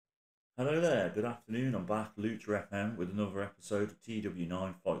Hello there, good afternoon. I'm back, Lucha FM, with another episode of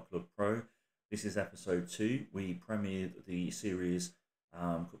TW9 Fight Club Pro. This is episode 2. We premiered the series a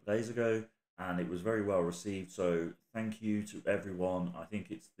couple of days ago and it was very well received. So, thank you to everyone. I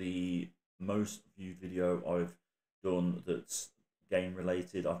think it's the most viewed video I've done that's game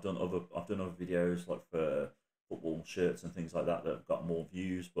related. I've done other videos like for football shirts and things like that that have got more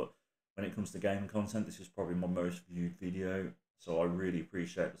views, but when it comes to game content, this is probably my most viewed video. So I really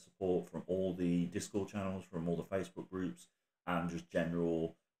appreciate the support from all the Discord channels, from all the Facebook groups, and just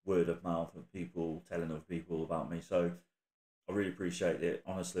general word of mouth of people telling other people about me. So I really appreciate it.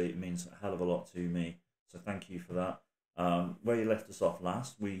 Honestly, it means a hell of a lot to me. So thank you for that. Where you left us off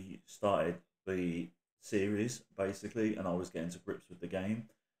last, we started the series basically, and I was getting to grips with the game.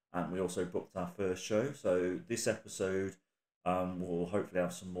 And we also booked our first show. So this episode, we'll hopefully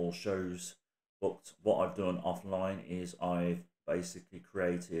have some more shows booked. What I've done offline is I've basically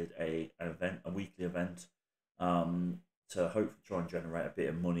created a weekly event, to hopefully try and generate a bit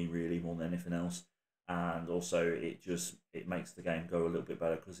of money, really more than anything else. And also, it makes the game go a little bit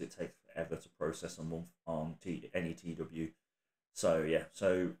better because it takes forever to process a month on any TW. So yeah,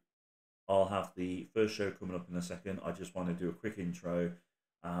 so I'll have the first show coming up in a second. I just want to do a quick intro.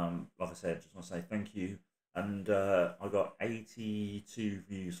 Like I said, just want to say thank you. And I got 82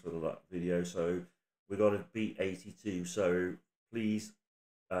 views for the video, so we got to beat 82. So please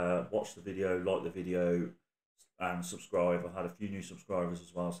watch the video, like the video, and subscribe. I've had a few new subscribers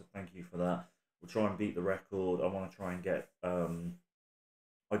as well, so thank you for that. We'll try and beat the record. I want to try and get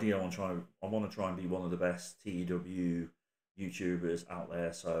ideally I want to try and be one of the best TEW YouTubers out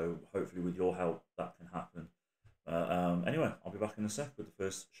there. So hopefully with your help that can happen. Anyway, I'll be back in a sec with the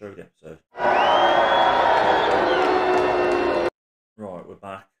first show of the episode. Right, we're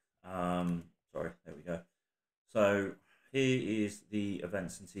back. Sorry, there we go. So here is the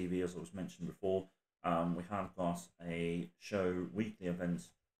events and TV, as I was mentioned before. We have got a show weekly event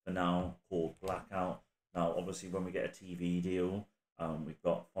for now called Blackout. Now, obviously, when we get a TV deal, we've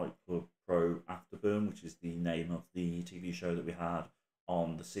got Fight Club Pro Afterburn, which is the name of the TV show that we had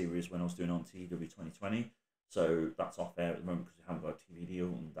on the series when I was doing on TW 2020. So that's off air at the moment because we haven't got a TV deal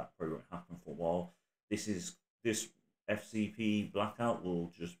and that probably won't happen for a while. This FCP Blackout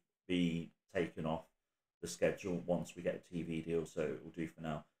will just be taken off the schedule once we get a TV deal, so it will do for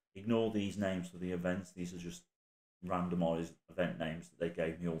now. Ignore these names for the events. These are just randomized event names that they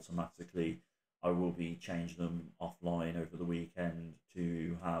gave me automatically. I will be changing them offline over the weekend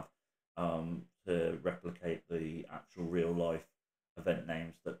to have to replicate the actual real life event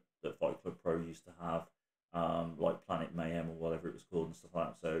names that Fight Club Pro used to have, like Planet Mayhem or whatever it was called and stuff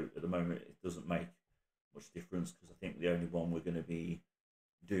like that. So at the moment it doesn't make much difference because I think the only one we're going to be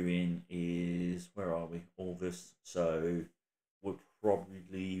doing is, where are we? August. So we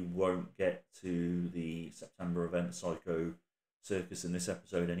probably won't get to the September event Psycho Circus in this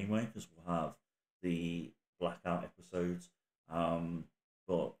episode anyway because we'll have the Blackout episodes.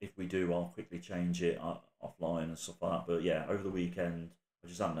 But if we do, I'll quickly change it offline and stuff like that. But yeah, over the weekend, I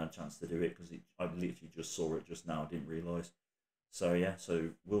just haven't had a chance to do it because I literally just saw it just now. I didn't realise. So yeah, so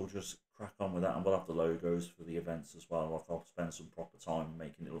we'll just crack on with that, and we'll have the logos for the events as well. Like I'll spend some proper time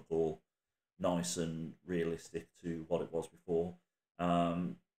making it look all nice and realistic to what it was before.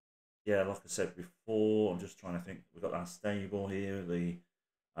 Um, yeah, like I said before, I'm just trying to think. We've got our stable here, the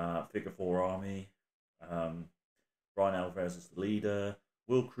Figure Four Army. Brian Alvarez is the leader.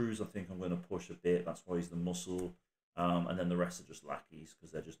 Will Cruz, I think I'm going to push a bit. That's why he's the muscle. And then the rest are just lackeys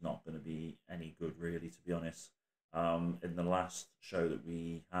because they're just not going to be any good, really, to be honest. In the last show that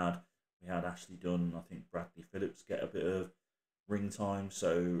we had Ashley Dunn, I think Bradley Phillips get a bit of ring time.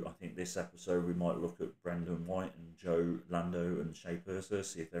 So I think this episode we might look at Brendan White and Joe Lando and Shea Purser,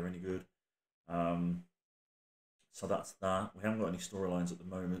 see if they're any good. So that's that. We haven't got any storylines at the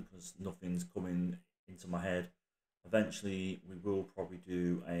moment because nothing's coming into my head. Eventually, we will probably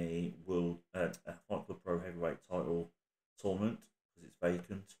do a Fight Club Pro Heavyweight title tournament because it's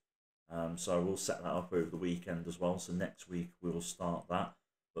vacant. So we'll set that up over the weekend as well. So next week we'll start that.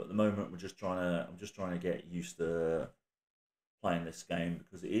 But at the moment, I'm just trying to get used to playing this game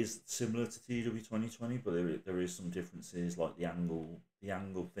because it is similar to TW 2020, but there is some differences. Like the angle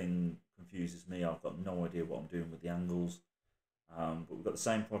thing confuses me. I've got no idea what I'm doing with the angles. But we've got the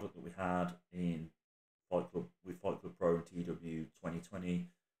same product that we had in Fight Club Pro and TW 2020.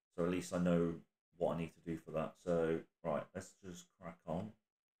 So at least I know what I need to do for that. So right, let's just crack on.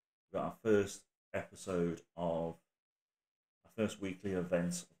 We've got our first episode of our first weekly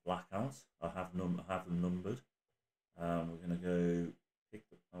event of Blackout. I have them numbered. We're gonna go pick.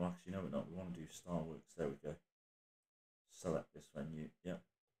 Oh, actually, no, we're not. We want to do Star Works. There we go. Select this venue. Yep,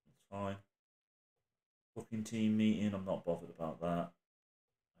 that's fine. Booking team meeting, I'm not bothered about that.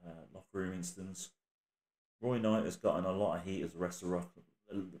 Locker room instance. Roy Knight has gotten a lot of heat as the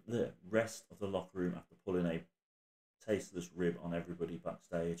rest of the locker room after pulling a tasteless rib on everybody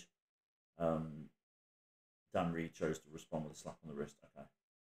backstage. Dan Reed chose to respond with a slap on the wrist. Okay.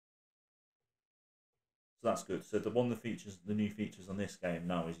 So that's good. So the new features on this game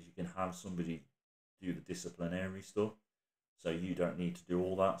now is you can have somebody do the disciplinary stuff. So you don't need to do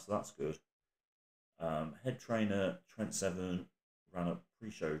all that. So that's good. Head trainer Trent Seven ran up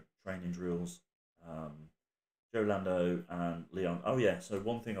pre-show training drills. Joe Lando and Leon. Oh yeah. So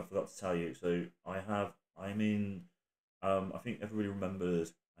one thing I forgot to tell you. So I'm in. I think everybody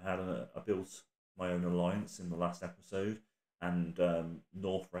remembers I built my own alliance in the last episode, and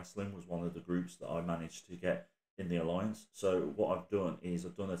North Wrestling was one of the groups that I managed to get in the alliance. So what I've done is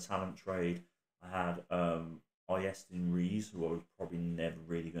I've done a talent trade. I had Iestin Rees, who I was probably never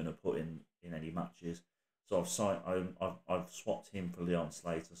really going to put in any matches. So I've swapped him for Leon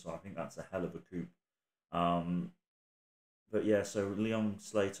Slater. So I think that's a hell of a coup. But yeah, so Leon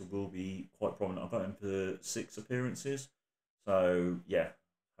Slater will be quite prominent. I've got him for 6 appearances. So yeah,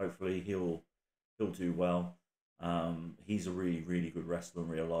 hopefully he'll do well. He's a really, really good wrestler in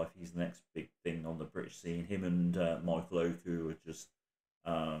real life. He's the next big thing on the British scene. Him and Michael Oku are just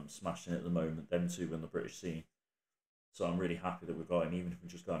smashing it at the moment. Them two on the British scene. So I'm really happy that we've got him, even if we're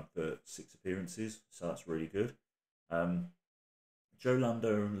just going for 6 appearances. So that's really good. Joe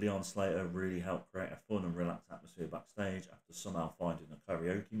Lando and Leon Slater really helped create a fun and relaxed atmosphere backstage after somehow finding a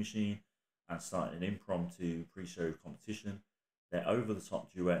karaoke machine and starting an impromptu pre-show competition. Their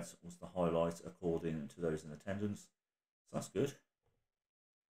over-the-top duet was the highlight according to those in attendance. So that's good.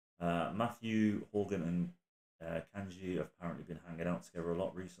 Matthew, Horgan and Kanji have apparently been hanging out together a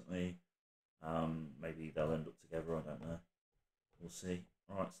lot recently. Maybe they'll end up together, I don't know. We'll see.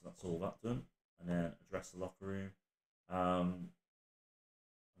 Alright, so that's all that done. And then address the locker room. I'm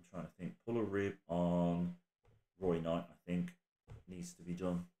trying to think. Pull a rib on Roy Knight, I think, needs to be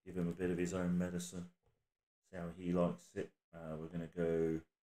done. Give him a bit of his own medicine. See how he likes it. We're going to go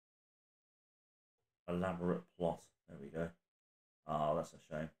elaborate plot. There we go. Ah, that's a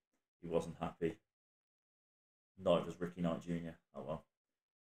shame. He wasn't happy. Neither was Ricky Knight Jr. Oh well.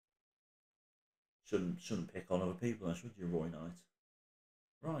 Shouldn't pick on other people, should you, Roy Knight?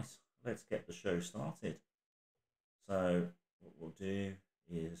 Right, let's get the show started. So what we'll do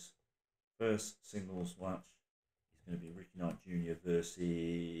is first singles match is going to be Ricky Knight Jr.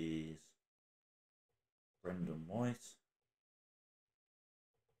 versus Brendan White.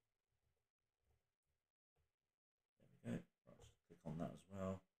 There we go. Right, just click on that as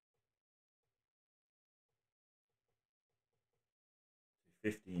well.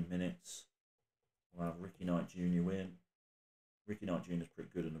 15 minutes. We'll have Ricky Knight Jr. win. Ricky Knight Jr. is pretty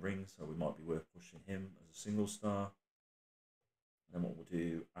good in the ring, so we might be worth pushing him as a single star. And then what we'll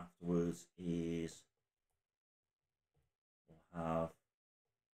do afterwards is we'll have.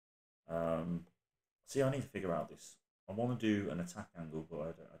 See, I need to figure out this. I want to do an attack angle, but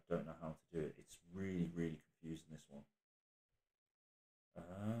I don't know how to do it. It's really, really confusing, this one.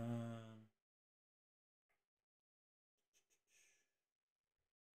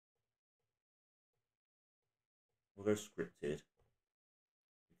 We'll go scripted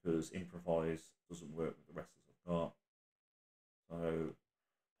because improvise doesn't work with the wrestlers I've got. So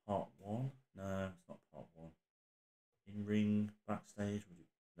part 1, no, it's not part 1. In ring, backstage,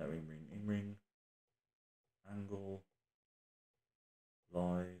 no, in ring, angle,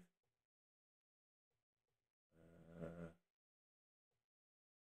 live. Let's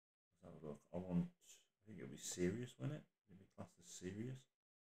have a look. I think it'll be serious, won't it? It'll be classed as serious,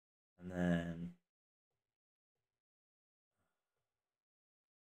 and then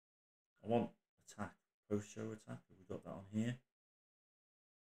I want attack, post-show attack. Have we got that on here?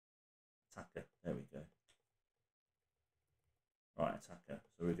 Attacker, there we go. Right, attacker.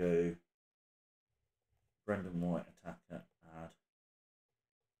 So we go Brendan White, attacker, add.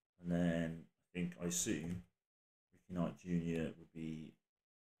 And then I assume Ricky Knight Jr. would be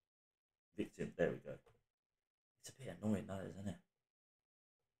victim. There we go. It's a bit annoying, that is, isn't it?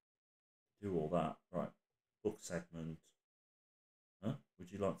 Do all that. Right. Book segment. Huh?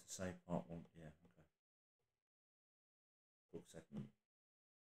 Would you like to say part 1? Yeah, okay. Book segment.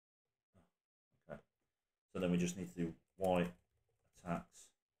 Oh, okay. So then we just need to do White attacks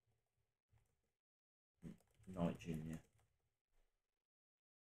Knight Jr.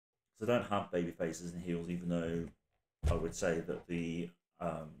 So I don't have baby faces and heels, even though I would say that the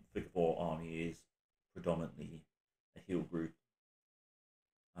Figure 4 army is predominantly a heel group.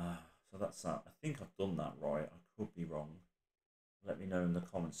 So that's that. I think I've done that right. I could be wrong. Let me know in the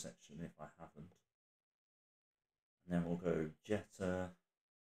comment section if I haven't. And then we'll go Jetta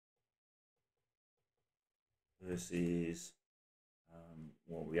versus,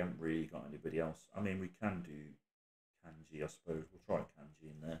 well, we haven't really got anybody else. I mean, we can do Kanji, I suppose. We'll try Kanji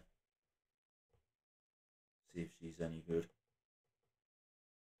in there. See if she's any good.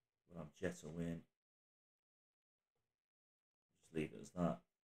 We'll have Jetta win. Just leave it as that.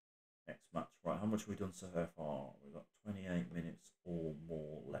 Next match. Right, how much have we done so far? We've got 28 minutes or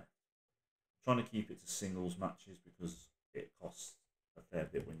more left. I'm trying to keep it to singles matches because it costs a fair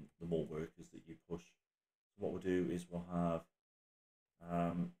bit when the more workers that you push. So what we'll do is we'll have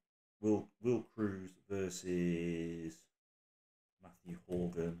Will Cruz versus Matthew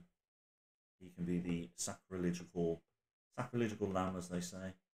Horgan. He can be the sacrilegical lamb, as they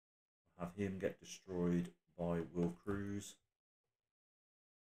say. We'll have him get destroyed by Will Cruz.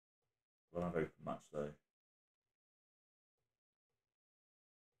 We'll have open match though.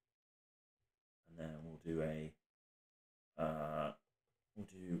 And then we'll do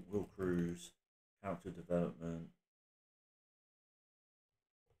Will Cruz character development,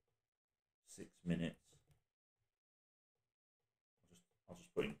 6 minutes. I'll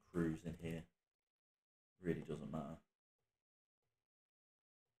just put in Cruz in here. Really doesn't matter.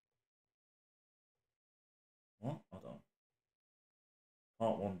 What? Hold on.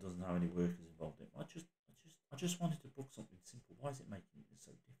 Part 1 doesn't have any workers involved in it. I just wanted to book something simple. Why is it making it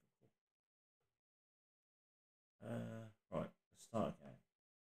so difficult? Right, let's start again.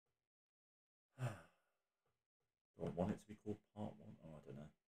 Do I want it to be called Part 1? Oh, I don't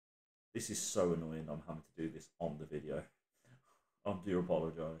know. This is so annoying. I'm having to do this on the video. I do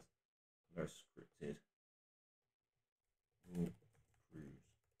apologise. Very scripted. Will Cruz.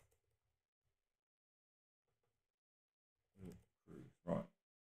 Right.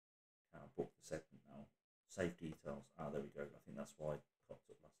 Can I book the segment now? Save details. Ah, there we go. I think that's why it popped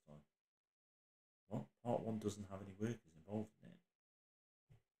up last time. What? Part 1 doesn't have any workers involved in it.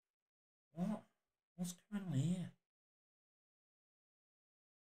 What? What's going on here?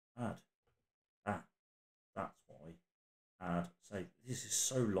 Add. Ah, that's why. Add. Save. This is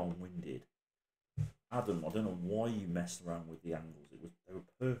so long-winded. Adam, I don't know why you messed around with the angles. They were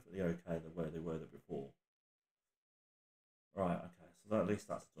perfectly okay the way they were there before. Right, okay, so at least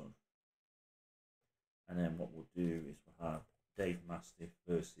that's done. And then what we'll do is we'll have Dave Mastiff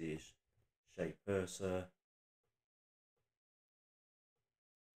versus Shea Purser.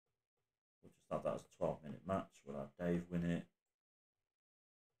 We'll just have that as a 12-minute match. We'll have Dave win it.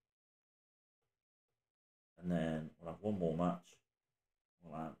 And then we'll have one more match.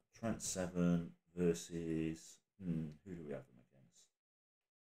 We'll have Trent Seven versus, who do we have them against?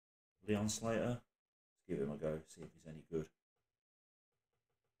 Leon Slater. Let's give him a go, see if he's any good.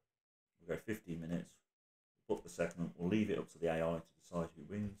 We'll go 15 minutes. We'll book the segment. We'll leave it up to the AI to decide who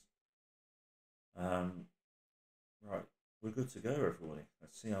wins. Right, we're good to go, everybody.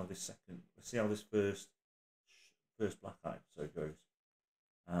 Let's see how this first Blackout episode goes.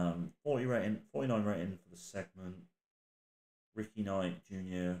 49 rating for the segment. Ricky Knight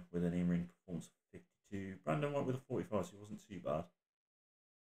Jr. with an in-ring performance of 52. Brandon went with a 45, so he wasn't too bad.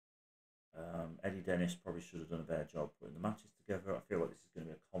 Eddie Dennis probably should have done a better job putting the matches together. I feel like this is going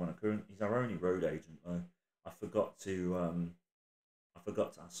to be a common occurrence. He's our only road agent, though. I forgot to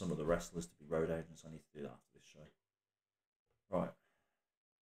ask some of the wrestlers to be road agents. I need to do that after this show. Right.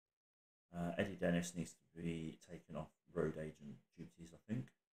 Eddie Dennis needs to be taken off road agent duties, I think.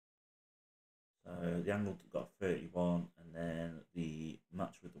 So the Angle got 31, and then the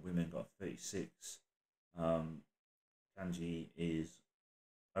match with the women got 36. Kanji is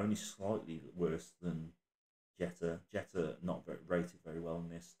only slightly worse than Jetta. Jetta not rated very well in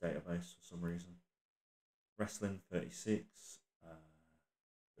this database for some reason. Wrestling 36.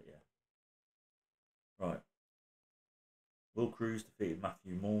 But yeah. Right. Will Cruz defeated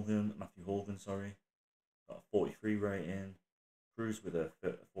Matthew Horgan, sorry. Got a 43 rating. Cruz with a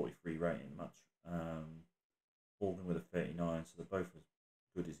 43 rating match. Horgan with a 39, so they're both as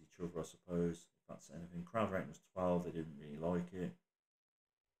good as each other, I suppose. If that's anything. Crowd rating was 12, they didn't really like it.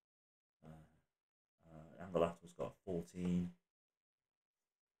 Angelato's got a 14.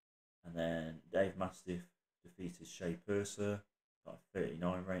 And then Dave Mastiff defeated Shea Purser, got a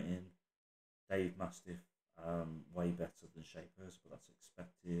 39 rating. Dave Mastiff, way better than Shea Purser, but that's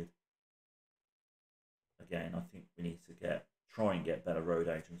expected. Again, I think we need to try and get better road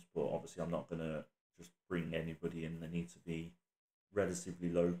agents, but obviously I'm not going to just bring anybody in. They need to be relatively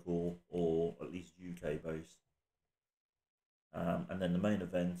local or at least UK based. And then the main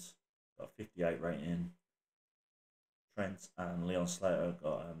event got a 58 rating. Trent and Leon Slater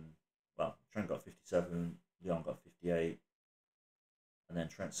got Trent got 57, Leon got 58. and then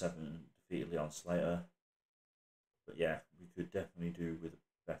Trent Seven defeated Leon Slater. But yeah, we could definitely do with a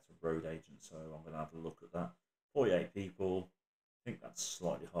better road agent, so I'm going to have a look at that. 48 people. I think that's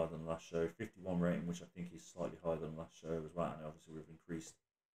slightly higher than last show. 51 rating, which I think is slightly higher than last show as well. And obviously we've increased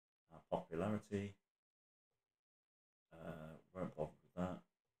our popularity. Won't bother with that.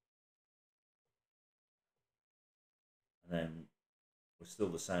 And then we're still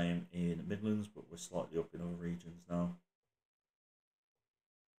the same in the Midlands, but we're slightly up in other regions now.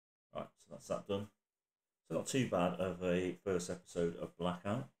 Right, so that's that done. So not too bad of a first episode of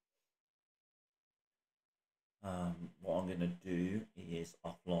Blackout. What I'm going to do is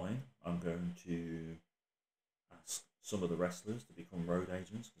offline, I'm going to ask some of the wrestlers to become road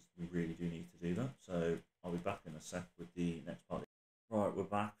agents because we really do need to do that. So I'll be back in a sec with the next part. Right, we're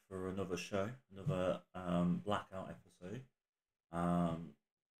back for another show, another Blackout episode.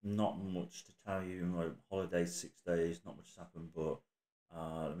 Not much to tell you. Like, holidays, 6 days, not much has happened, but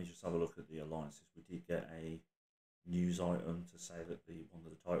let me just have a look at the alliances. We did get a news item to say that one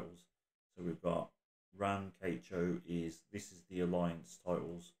of the titles. So we've got Ran KHO this is the alliance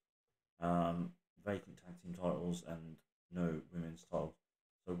titles, vacant tag team titles, and no women's titles.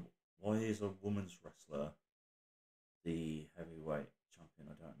 So why is a women's wrestler the heavyweight champion?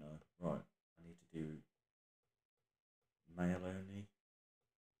 I don't know. Right, I need to do male only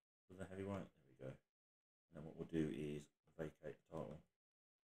for the heavyweight. There we go. And then what we'll do is vacate the title.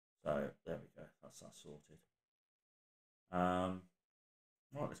 So there we go. That's that sorted.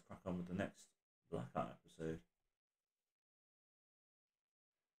 Right, let's crack on with the next Blackout episode.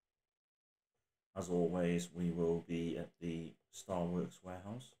 As always, we will be at the Starworks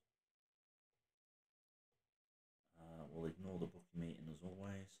warehouse. We'll ignore the booking meeting as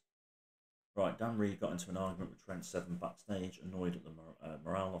always. Right, Dan Reed got into an argument with Trent Seven backstage, annoyed at the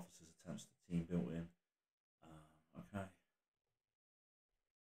morale officer's attempts to team building. Okay.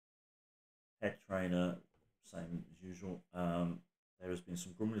 Head trainer, same as usual. There has been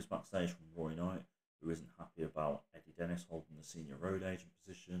some grumblings backstage from Roy Knight, who isn't happy about Eddie Dennis holding the senior road agent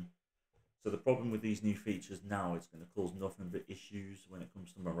position. So the problem with these new features now, it's going to cause nothing but issues when it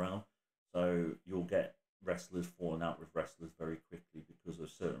comes to morale. So you'll get wrestlers falling out with wrestlers very quickly because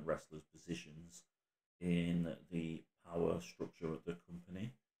of certain wrestlers' positions in the power structure of the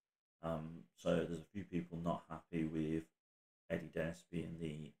company. So there's a few people not happy with Eddie Dennis being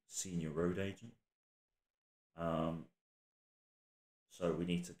the senior road agent. So we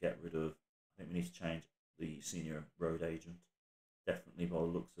need to get rid of, I think we need to change the senior road agent, definitely by the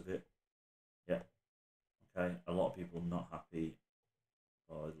looks of it. Yeah, okay, a lot of people not happy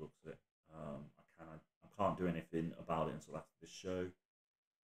by the looks of it. I can't do anything about it until after this show.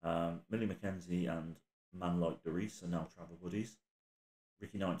 Millie McKenzie and Man Like Doris are now travel buddies.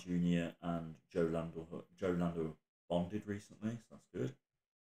 Ricky Knight Jr. and Joe Lando bonded recently, so that's good.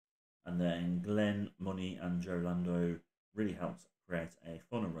 And then Glenn, Money, and Joe Lando really helped create a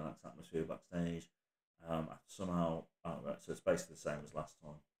fun and relaxed atmosphere backstage. Somehow, so it's basically the same as last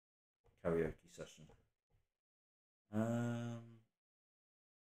time. Karaoke session.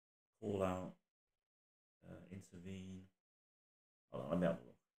 Call out, intervene. Hold on, let me have a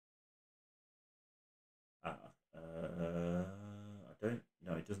look. I don't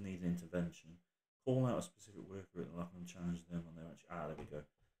know. It doesn't need an intervention. Call out a specific worker and I can challenge them on their actual. There we go.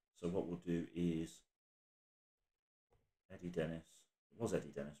 So what we'll do is Eddie Dennis. It was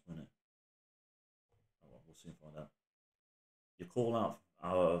Eddie Dennis, wasn't it? Oh, well, we'll soon find out. Your call out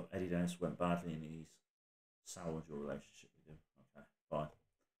of Eddie Dennis went badly and he's soured your relationship with him. Okay, fine.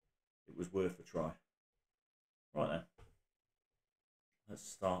 It was worth a try. Right then. Let's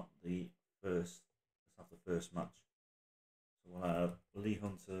start the first. Let's have the first match. So we'll have Lee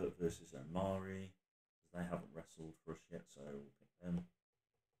Hunter versus Omari. They haven't wrestled for us yet, so we'll pick them.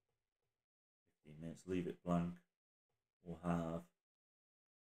 15 minutes. Leave it blank. We'll have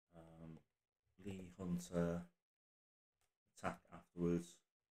Lee Hunter attack afterwards.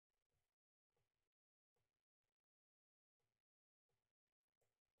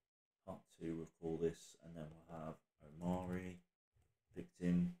 Part 2 we'll call this, and then we'll have Omari,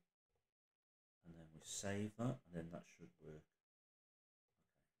 victim, and then we save that, and then that should work.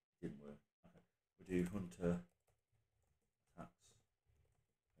 Okay, it didn't work. Okay, we'll do Hunter attacks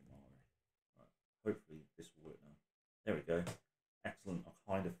Omari. Right, hopefully this will work now. There we go. Excellent. I've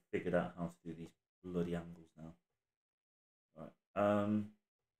kind of figured out how to do these bloody angles now. Right.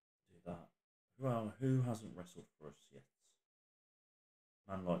 Do that. Who hasn't wrestled for us yet?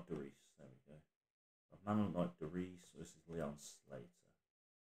 Man Like Doris. There we go. Man Like Doris versus Leon Slater.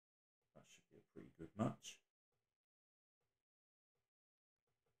 That should be a pretty good match.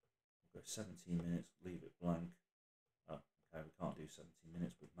 We'll go 17 minutes. Leave it blank. Oh, okay, we can't do 17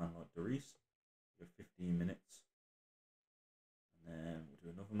 minutes with Man Like Doris. We'll go 15 minutes. And then we'll do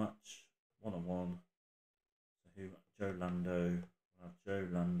another match, 1-on-1. So who? Joe Lando. We'll have Joe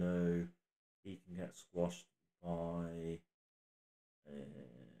Lando. He can get squashed by... we'll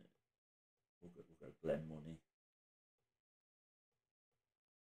go Glenn Money.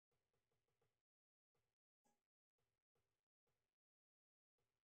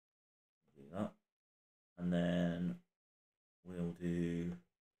 Do that. And then we'll do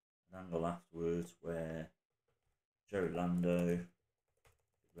an angle afterwards where Joe Lando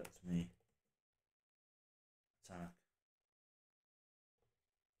lets me attack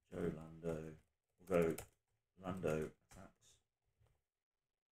Joe Lando. We'll go Lando attacks,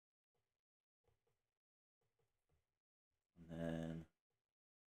 and then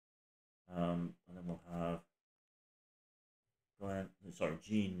we'll have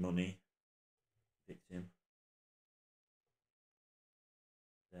Gene Money victim.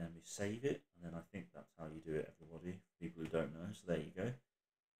 Then we save it, and then I think that's how you do it, everybody. People who don't know, so there you go.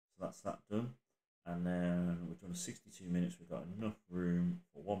 So that's that done, and then we've done 62 minutes. We've got enough room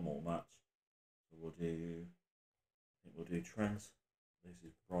for one more match. So we'll do, I think we'll do Trent. This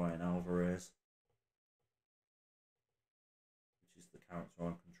is Brian Alvarez, which is the character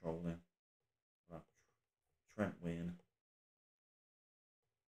I'm controlling. We'll have Trent win.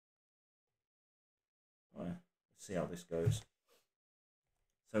 Right, let's see how this goes.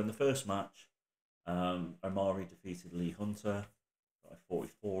 So in the first match, Omari defeated Lee Hunter, got a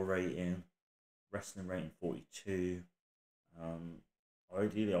 44 rating, wrestling rating 42.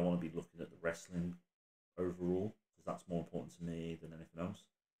 Ideally, I want to be looking at the wrestling overall, because that's more important to me than anything else.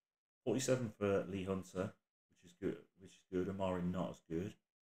 47 for Lee Hunter, which is good. Omari not as good.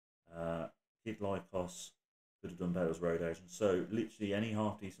 Kid Lycos could have done better as road agent. So literally any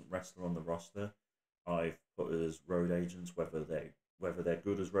half decent wrestler on the roster, I've put as road agents, whether they're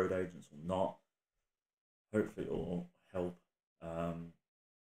good as road agents or not. Hopefully it will help.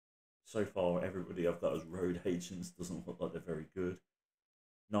 So far, everybody I've got as road agents doesn't look like they're very good.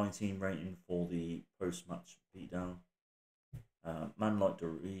 19 rating for the post-match beatdown. Man Like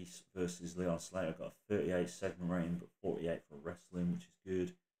Doris versus Leon Slater got a 38 segment rating, but 48 for wrestling, which is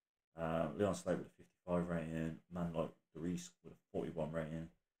good. Leon Slater with a 55 rating. Man Like Doris with a 41 rating.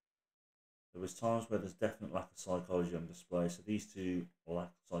 There was times where there's definite lack of psychology on display, so these two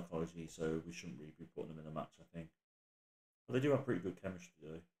lack psychology, so we shouldn't really be putting them in a match, I think. But they do have pretty good chemistry,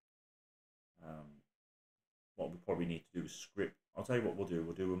 though. What we probably need to do is script. I'll tell you what we'll do.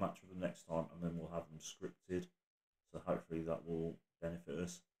 We'll do a match with them next time, and then we'll have them scripted. So hopefully that will benefit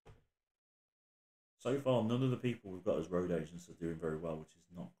us. So far, none of the people we've got as road agents are doing very well, which is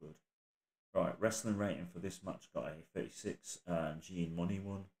not good. Right, wrestling rating for this match got a 36, and Gene Money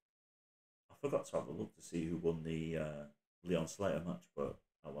won. I forgot to have a look to see who won the Leon Slater match, but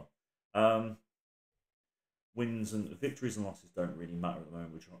oh well. Wins and victories and losses don't really matter at the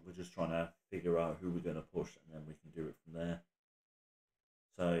moment. We're just trying to figure out who we're going to push, and then we can do it from there.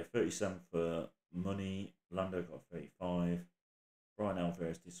 So 37 for Money. Lando got 35. Brian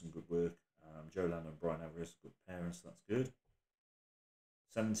Alvarez did some good work. Joe Lando and Brian Alvarez are good parents, so that's good.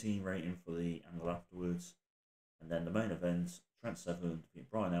 17 rating for the angle afterwards, and then the main event, Trent Seven beat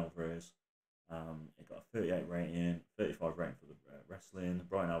Brian Alvarez. It got a 38 rating, 35 rating for the wrestling.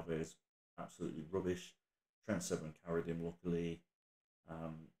 Brian Alvarez absolutely rubbish. Trent Seven carried him luckily,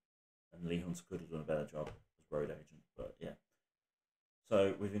 and Lee Hunter could have done a better job as road agent, but yeah.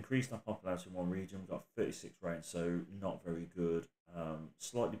 So we've increased our popularity in one region. We've got 36 rating, so not very good.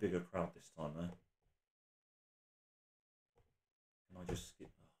 Slightly bigger crowd this time though. Can I just skip?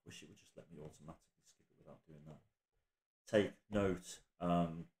 Oh, I wish it would just let me automatically skip it without doing that. Take note,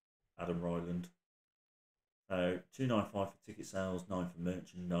 Adam Ryland. 295 for ticket sales, 9 for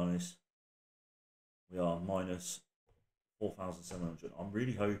merchandise. We are minus 4,700. I'm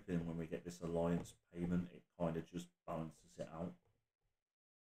really hoping when we get this alliance payment, it kind of just balances it out,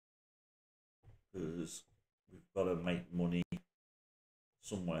 because we've got to make money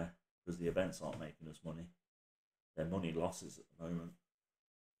somewhere, because the events aren't making us money. They're money losses at the moment.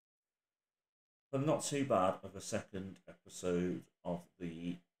 But not too bad of a second episode of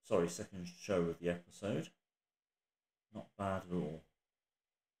the, second show of the episode. Not bad at all.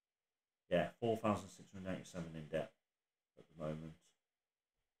 Yeah, 4,687 in debt at the moment.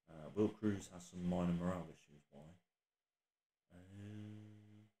 Will Cruz has some minor morale issues. Why?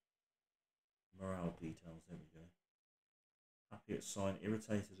 Morale details, there we go. Happy at sign,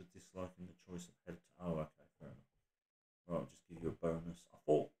 irritated or disliking the choice of head to... Oh, okay, fair enough. Right, I'll just give you a bonus. I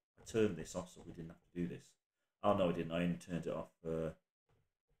thought I turned this off so we didn't have to do this. Oh, no, I didn't. I only turned it off for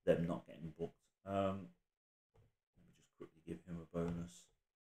them not getting booked. Let me just quickly give him a bonus.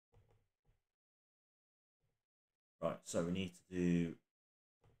 Right, so we need to do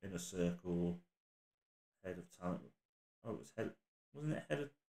inner circle, head of talent. Oh, it was head, wasn't it head of,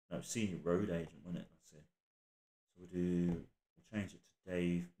 no, senior road agent, wasn't it? That's it. So we'll change it to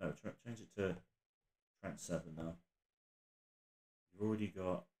Dave, no, change it to Trent 7 now. You've already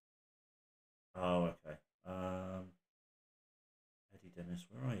got, oh, okay. Eddie Dennis,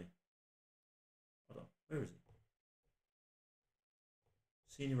 where are you? Hold on, where is he?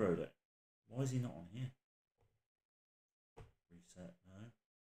 Senior road agent. Why is he not on here? Reset, no.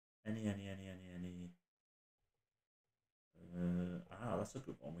 Any. That's a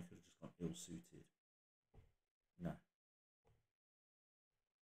good one. We could have just gone ill-suited. No.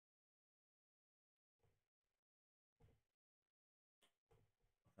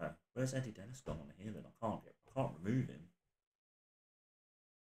 Okay. Where's Eddie Dennis gone on here then? I can't remove him.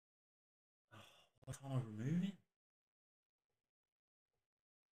 Oh, why can't I remove him?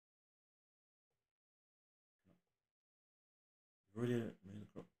 Really,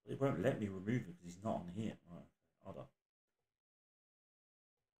 it won't let me remove him because he's not on here. Right. Hold on.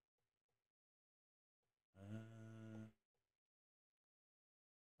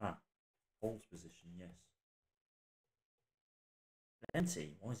 Hold position, yes.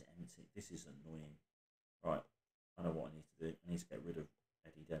 Empty? Why is it empty? This is annoying. Right, I know what I need to do. I need to get rid of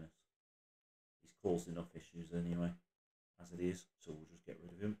Eddie Dennis. He's caused enough issues anyway, as it is, so we'll just get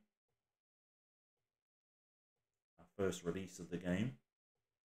rid of him. Our first release of the game.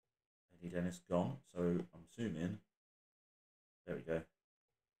 Eddie Dennis gone, so I'm assuming, there we go.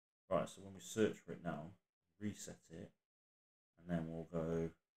 Right, so when we search for it now, reset it, and then we'll go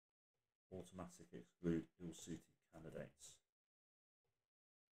automatic exclude ill-suited candidates.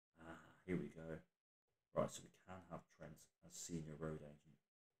 Here we go. Right, so we can have Trent as senior road agent.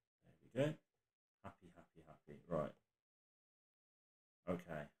 There we go. Happy. Right.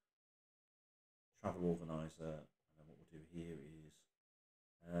 Okay. Travel organizer, and then what we'll do here is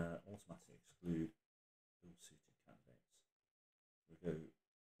automatic exclude ill-suited candidates. We'll go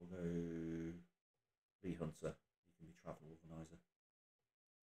Lee Hunter. He can be travel organizer.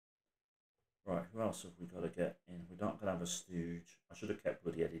 Right, who else have we got to get in? We're not going to have a stooge. I should have kept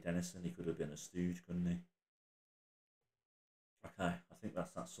bloody Eddie Dennison. He could have been a stooge, couldn't he? Okay, I think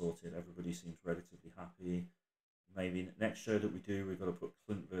that's that sorted. Everybody seems relatively happy. Maybe next show that we do, we've got to put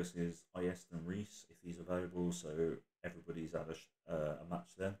Clint versus Ieston Reese if he's available, so everybody's had a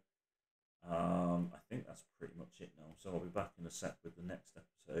match then. I think that's pretty much it now. So I'll be back in a sec with the next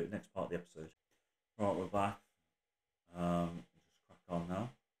episode, next part of the episode. Right, we're back. Just crack on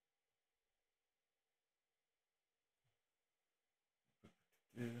now.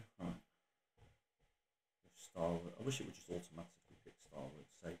 Right. Starwood. I wish it would just automatically pick Starwood.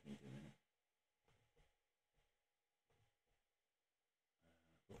 Save me doing it.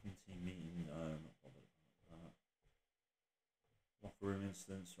 Booking team meeting. No, not bothered about that. Locker room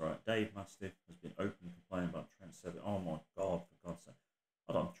instance. Right. Dave Mastiff has been openly complaining about Trent 7. Oh my god, for God's sake.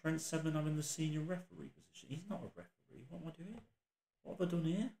 Hold on. Trent 7 having the senior referee position. He's not a referee. What am I doing? What have I done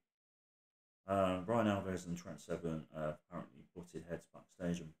here? Brian Alvarez and Trent 7 apparently butted heads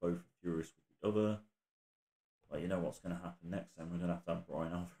backstage and both are furious with the other. Well, you know what's going to happen next then. We're going to have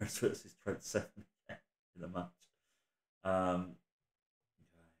Brian Alvarez versus Trent 7 in the match. Okay.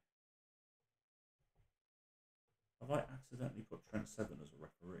 Have I accidentally put Trent 7 as a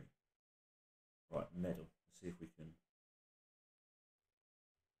referee? Right, medal. Let's see if we can.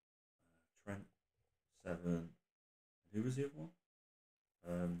 Trent 7. Who was the other one?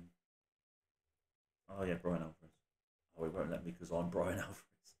 Oh yeah, Brian Alvarez. Oh, it won't let me because I'm Brian Alvarez.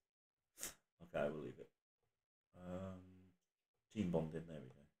 Okay, we'll leave it. Team bonding, there we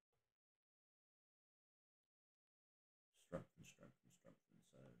go. Strengthen.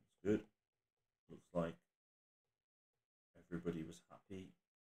 So it's good. Looks like everybody was happy.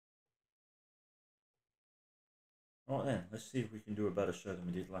 Right then, let's see if we can do a better show than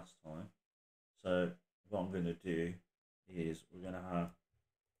we did last time. So what I'm going to do is we're going to have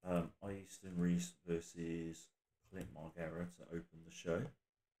Ieston Reese versus Clint Margera to open the show.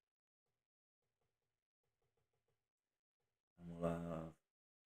 And we'll have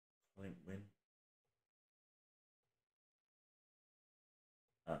Clint win.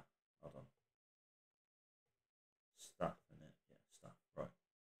 Hold on. Staff in it. Yeah, staff. Right.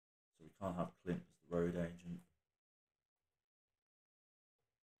 So we can't have Clint as the road agent.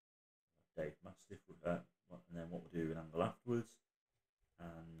 Dave Mastiff with that. And then what we'll do an angle afterwards.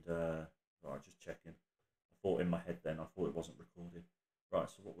 And right, just checking. I thought in my head then, I thought it wasn't recorded. Right,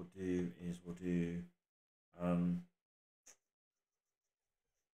 so what we'll do is we'll do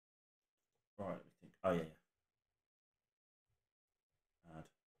right, let me think. Oh yeah.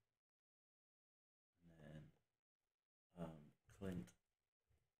 Clint,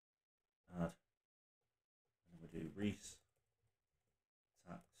 add, and we do Reese,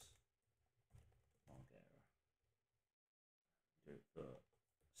 tax, Margera. Do it for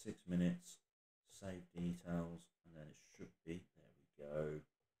 6 minutes, save details, and then it should be, there we go.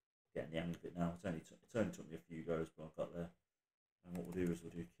 Getting the hang of it now. It only took me a few goes, but I got there. And what we'll do is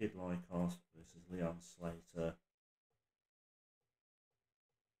we'll do Kid Lycos versus Leon Slater.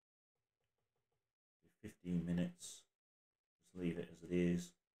 15 minutes. Just leave it as it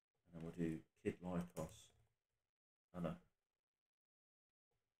is. And then we'll do Kid Lycos. I know.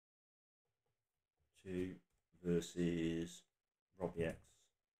 2 versus Robbie X.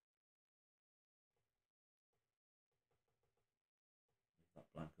 Leave that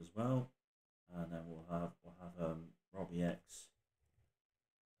blank as well. And then we'll have Robbie X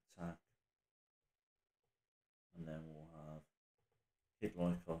attack. And then we'll have Kid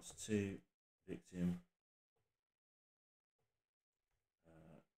Lycos 2 victim.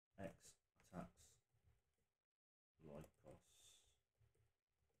 X attacks Lycos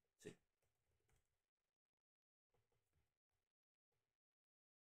 2.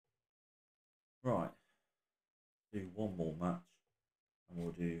 Right. Do one more match, and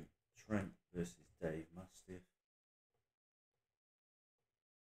we'll do Trent versus Dave Mastiff.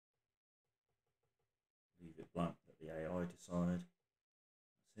 Leave it blank, let the AI decide.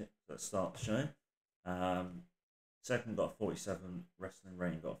 That's it. Let's start the show. Second got a 47, wrestling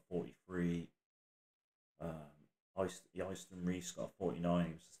rating got a 43. Easton Reese got a 49,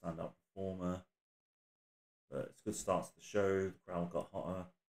 he was a standout performer. But it's a good start to the show, the crowd got hotter.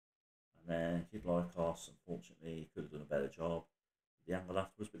 And then Kid Lycos, unfortunately, could have done a better job with the angle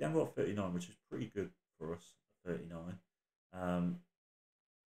afterwards. But the angle got 39, which is pretty good for us, 39.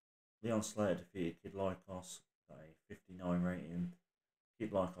 Leon Slater defeated Kid Lycos, got a 59 rating.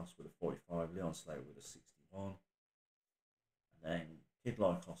 Kid Lycos with a 45, Leon Slater with a 61. And then Kid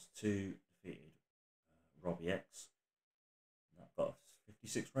Lycos 2 defeated Robbie X. And that got a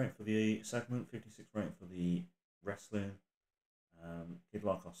 56 rating for the segment, 56 rating for the wrestling. Kid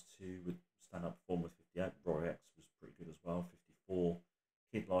Lycos 2 with stand-up performer with 58. Robbie X was pretty good as well, 54.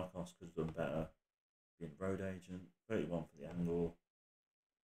 Kid Lycos could have done better being road agent, 31 for the angle.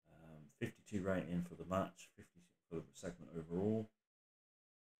 52 rating for the match, 50 for the segment overall.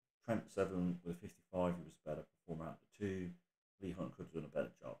 Trent 7 with 55, he was a better performer out of the two. Lee Hunt could have done a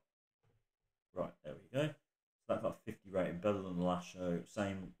better job. Right, there we go. So that got a 50 rating, better than the last show.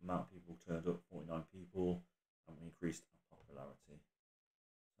 Same amount of people turned up, 49 people, and we increased our popularity.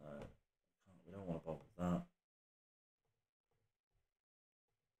 So we don't want to bother with that.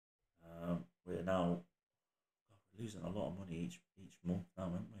 We're now losing a lot of money each month now,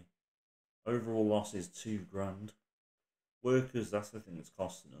 aren't we? Overall loss is $2,000. Workers, that's the thing that's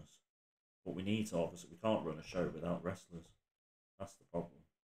costing us. But we need to, obviously, we can't run a show without wrestlers. That's the problem.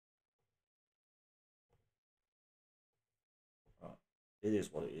 Right. It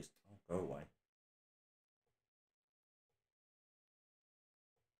is what it is. Oh, go away.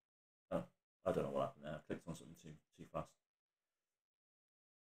 Oh, I don't know what happened there. I clicked on something too fast.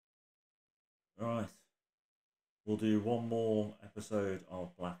 Right. We'll do one more episode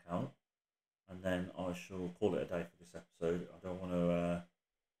of Blackout, and then I shall call it a day for this episode. I don't want to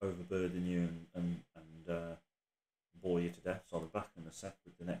overburden you and bore you to death, so I'll be back in a sec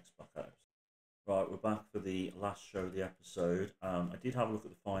with the next Blackout episode. Right, we're back for the last show of the episode. I did have a look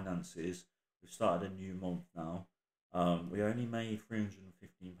at the finances. We've started a new month now. We only made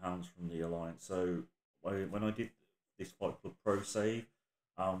 £315 from the Alliance. So when I did this Fight Club Pro save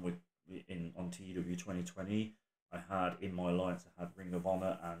on TEW 2020, I had in my Alliance, I had Ring of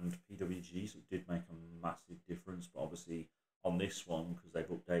Honor and PWG, so it did make a massive difference. But obviously on this one, because they've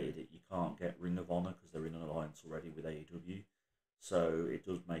updated it, you can't get Ring of Honor because they're in an Alliance already with AEW. So it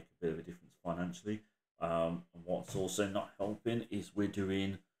does make a bit of a difference financially. And what's also not helping is we're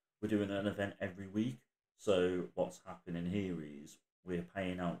doing an event every week. So what's happening here is we're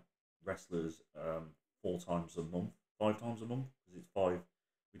paying out wrestlers 4 times a month, 5 times a month, because it's 5.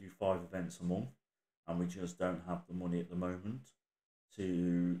 We do 5 events a month, and we just don't have the money at the moment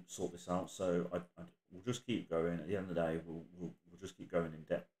to sort this out. So we'll just keep going. At the end of the day, we'll just keep going in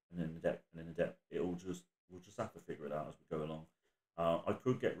depth and in depth and in depth. We'll just have to figure it out as we go along. I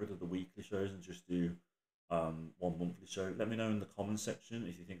could get rid of the weekly shows and just do one monthly show. Let me know in the comments section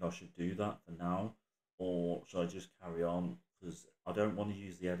if you think I should do that for now, or should I just carry on? Because I don't want to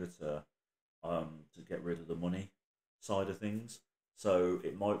use the editor to get rid of the money side of things. So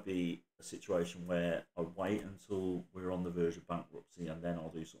it might be a situation where I wait until we're on the verge of bankruptcy and then I'll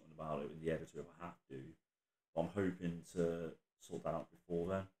do something about it with the editor if I have to. I'm hoping to sort that out before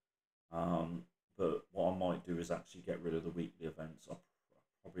then. But what I might do is actually get rid of the weekly event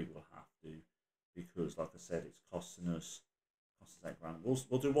said, it's costing us £8 grand.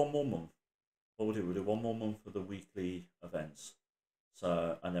 We'll do one more month. What we'll do one more month for the weekly events.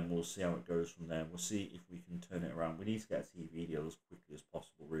 So, and then we'll see how it goes from there. We'll see if we can turn it around. We need to get a TV deal as quickly as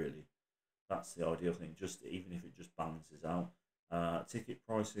possible, really. That's the ideal thing, just even if it just balances out. Ticket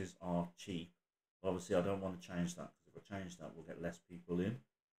prices are cheap. Obviously, I don't want to change that, because if I change that, we'll get less people in.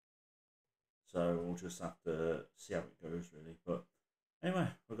 So we'll just have to see how it goes, really. But anyway,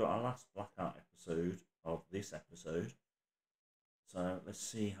 we've got our last Blackout episode of this episode. So let's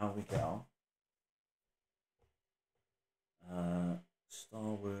see how we get on.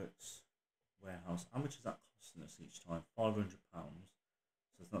 Starworks warehouse. How much is that costing us each time? £500.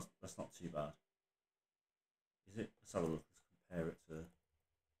 So that's not too bad. Is it? Let's have a look. Let's compare it to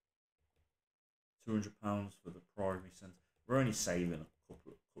 £200 for the primary centre. We're only saving a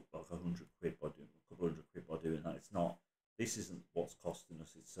couple like £100 by doing that. It's not. This isn't what's costing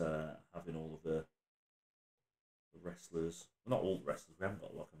us. It's having all of the wrestlers. Well, not all the wrestlers. We haven't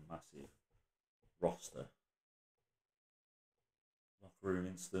got like a massive roster. Locker room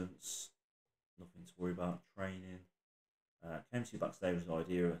instance. Nothing to worry about. Training. Came to you backstage with an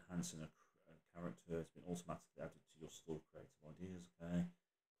idea of enhancing a character. It's been automatically added to your store creative ideas. Okay.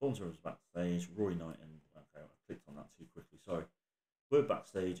 Sponsor was backstage. Roy Knight and okay, I clicked on that too quickly. Sorry. We're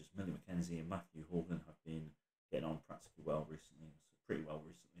backstage as Millie McKenzie and Matthew Horgan have been getting on practically well recently. Pretty well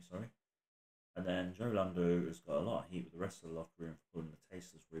recently, sorry. And then Joe Lando has got a lot of heat with the rest of the locker room for putting the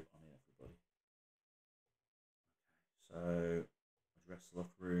tasteless rib on everybody. Okay, so address the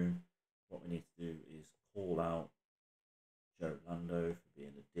locker room. What we need to do is call out Joe Lando for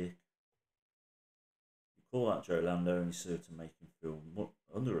being a dick. You call out Joe Lando and you serve to make him feel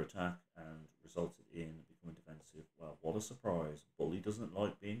under attack and resulted in becoming defensive. Well, what a surprise. Bully doesn't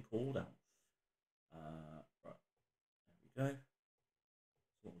like being called out. Right, there we go.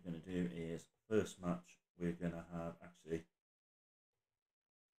 So what we're going to do is, first match, we're going to have, actually,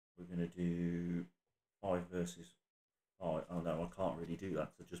 we're going to do 5 versus 5. Oh no, I can't really do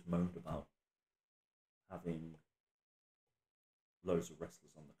that because I just moaned about having loads of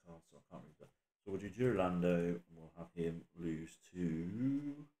wrestlers on the card, so I can't really do that. So we'll do Joe Lando, and we'll have him lose to...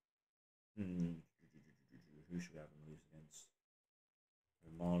 Who should we have him lose against?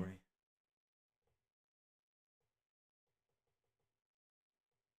 Omari.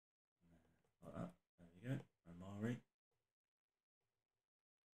 Like that. There we go. Omari.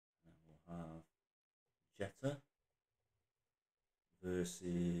 And we'll have Jetta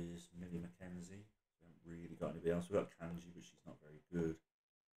versus Millie McKenzie. We haven't really got anybody else. We've got Kanji, but she's not very good.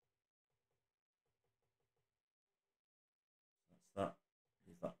 That's that.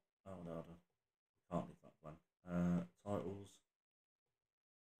 Leave that. Oh no, I can't leave that blank. Titles.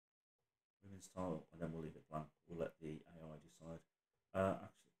 Women's title, and then we'll leave it blank. We'll let the AI decide.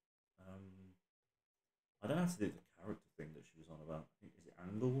 Actually, I don't have to do the character thing that she was on about. I think, is it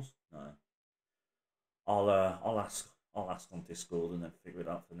angles? No. I'll ask on Discord and then figure it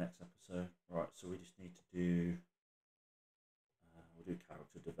out for the next episode. Right, so we just need to do we'll do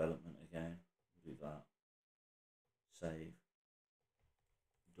character development again. We'll do that. Save.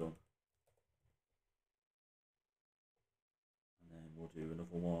 Done. And then we'll do another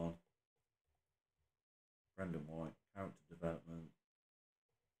one. Brendan White, character development.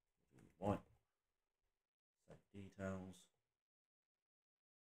 We'll do White. Save details.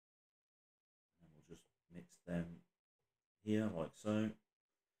 And we'll just mix them here like so.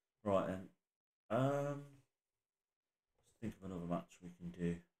 Right, and let's think of another match we can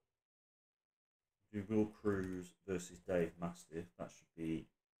do. Do Will Cruz versus Dave Mastiff. That should be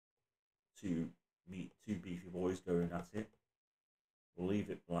two beefy boys going at it. We'll leave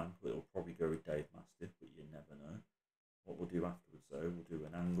it blank, but it'll probably go with Dave Mastiff, but you never know. What we'll do afterwards, though, we'll do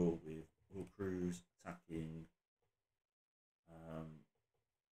an angle with Will Cruz attacking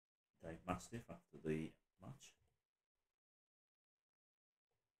Dave Mastiff after the match.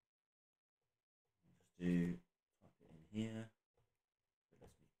 I'll just type it in here. It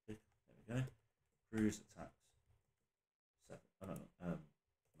lets me click. There we go. Cruz attacks 7. I don't know.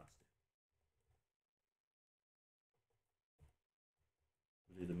 Mastiff.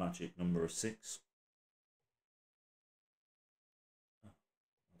 We'll do the magic number of 6. Oh,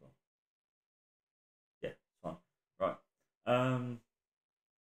 hold on. Yeah, it's fine. Right. And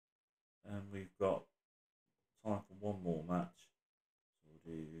we've got time for one more match. So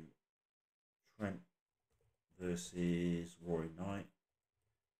we'll do Trent versus Roy Knight.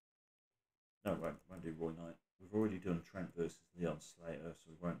 No, we won't do Roy Knight. We've already done Trent versus Leon Slater, so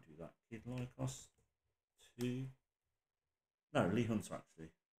we won't do that. Kid Lykos 2. No, Lee Hunter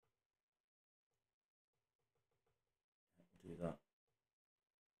actually. We'll do that.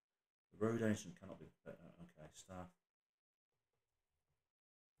 The road agent cannot be better. staff.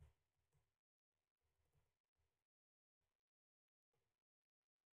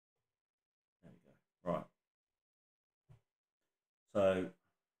 There we go. Right. So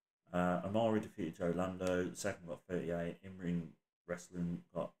Amari defeated Joe Lando. The second got 38. In-ring wrestling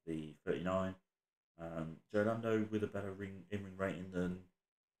got the 39. Joe Lando with a better in-ring rating than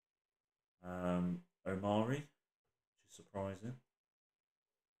Omari, which is surprising.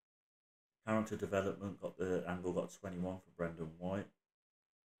 Character development got the angle got 21 for Brendan White.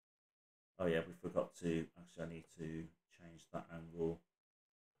 Oh yeah, we forgot to actually. I need to change that angle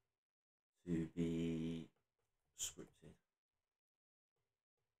to be scripted.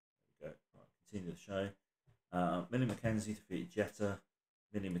 There we go. Right, continue the show. Millie McKenzie defeated Jetta.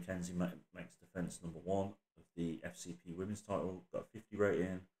 Millie McKenzie makes defense number 1 of the FCP women's title. Got a 50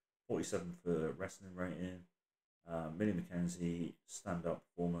 rating, 47 for wrestling rating. Millie McKenzie, stand-up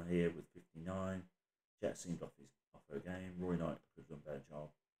performer here with 59. Jet seemed off her game. Roy Knight could have done a better job.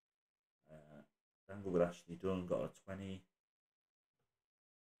 Dangle with Ashley Dunn got a 20.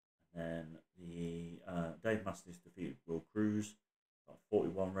 And then the Dave Masters defeated Will Cruz. Got a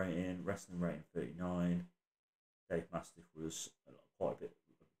 41 rating, wrestling rating 39. Dave Mastiff was quite a bit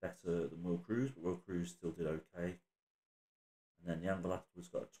better than Will Cruz, but Will Cruz still did okay. And then the angle afterwards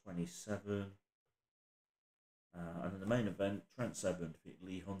got a 27. And in the main event, Trent Seven defeated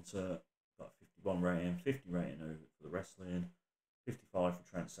Lee Hunter, got a 51 rating, 50 rating over for the wrestling, 55 for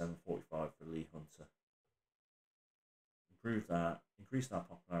Trent Seven, 45 for Lee Hunter. Improved that, increased our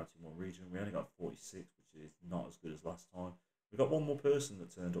popularity in one region. We only got 46, which is not as good as last time. We got one more person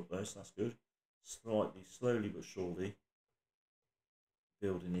that turned up though, so that's good. Slightly, slowly but surely,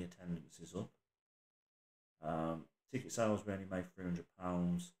 building the attendances up. Ticket sales we only made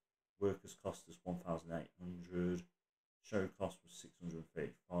 £300. Workers cost us 1,800. Show cost was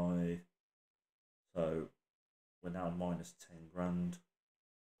 635. So we're now minus 10 grand.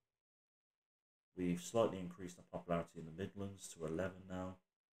 We've slightly increased our popularity in the Midlands to 11 now.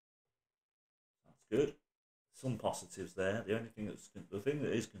 That's good. Some positives there. The thing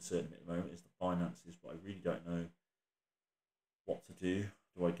that is concerning me at the moment is the finances, but I really don't know what to do.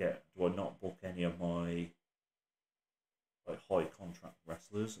 Do I not book any of my high contract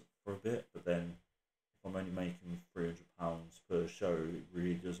wrestlers for a bit, but then if I'm only making £300 per show, it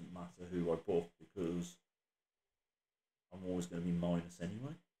really doesn't matter who I book because I'm always going to be minus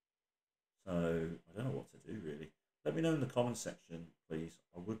anyway. So I don't know what to do really. Let me know in the comments section, please.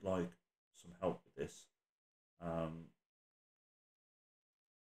 I would like some help with this. Let me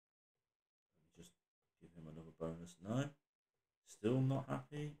just give him another bonus. No, still not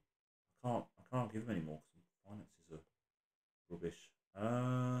happy. I can't give him any more because finances are rubbish.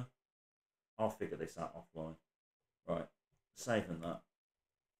 I'll figure this out offline. Right, saving that.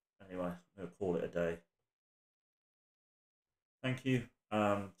 Anyway, I'm going to call it a day. Thank you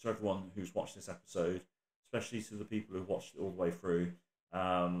to everyone who's watched this episode, especially to the people who watched it all the way through.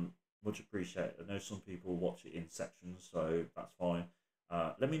 Much appreciated. I know some people watch it in sections, so that's fine.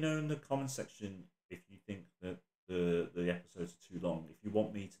 Let me know in the comment section if you think that the episodes are too long. If you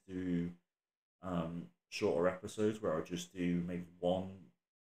want me to do shorter episodes where I just do maybe one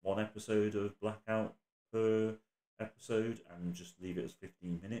episode of Blackout per episode and just leave it as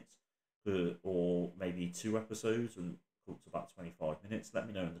 15 minutes, or maybe 2 episodes and up to about 25 minutes. Let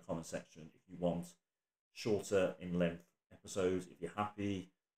me know in the comment section if you want shorter in length episodes. If you're happy,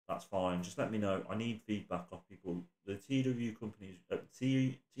 that's fine. Just let me know. I need feedback off people. The TEW companies,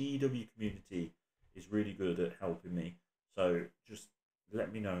 TEW community is really good at helping me. So just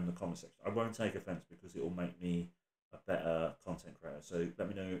let me know in the comment section. I won't take offense because it will make me a better content creator. So let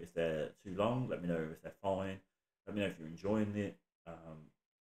me know if they're too long. Let me know if they're fine. Let me know if you're enjoying it.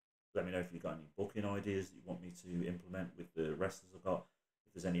 Let me know if you've got any booking ideas that you want me to implement with the wrestlers I've got.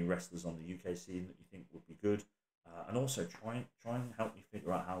 If there's any wrestlers on the UK scene that you think would be good. And also try and help me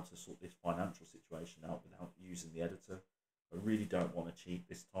figure out how to sort this financial situation out without using the editor. I really don't want to cheat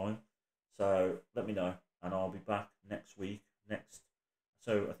this time. So let me know, and I'll be back next week.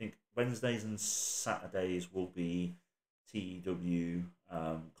 So I think Wednesdays and Saturdays will be TEW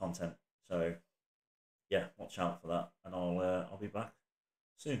content. So yeah, watch out for that, and I'll be back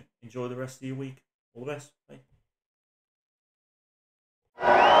soon. Enjoy the rest of your week. All the best. Bye.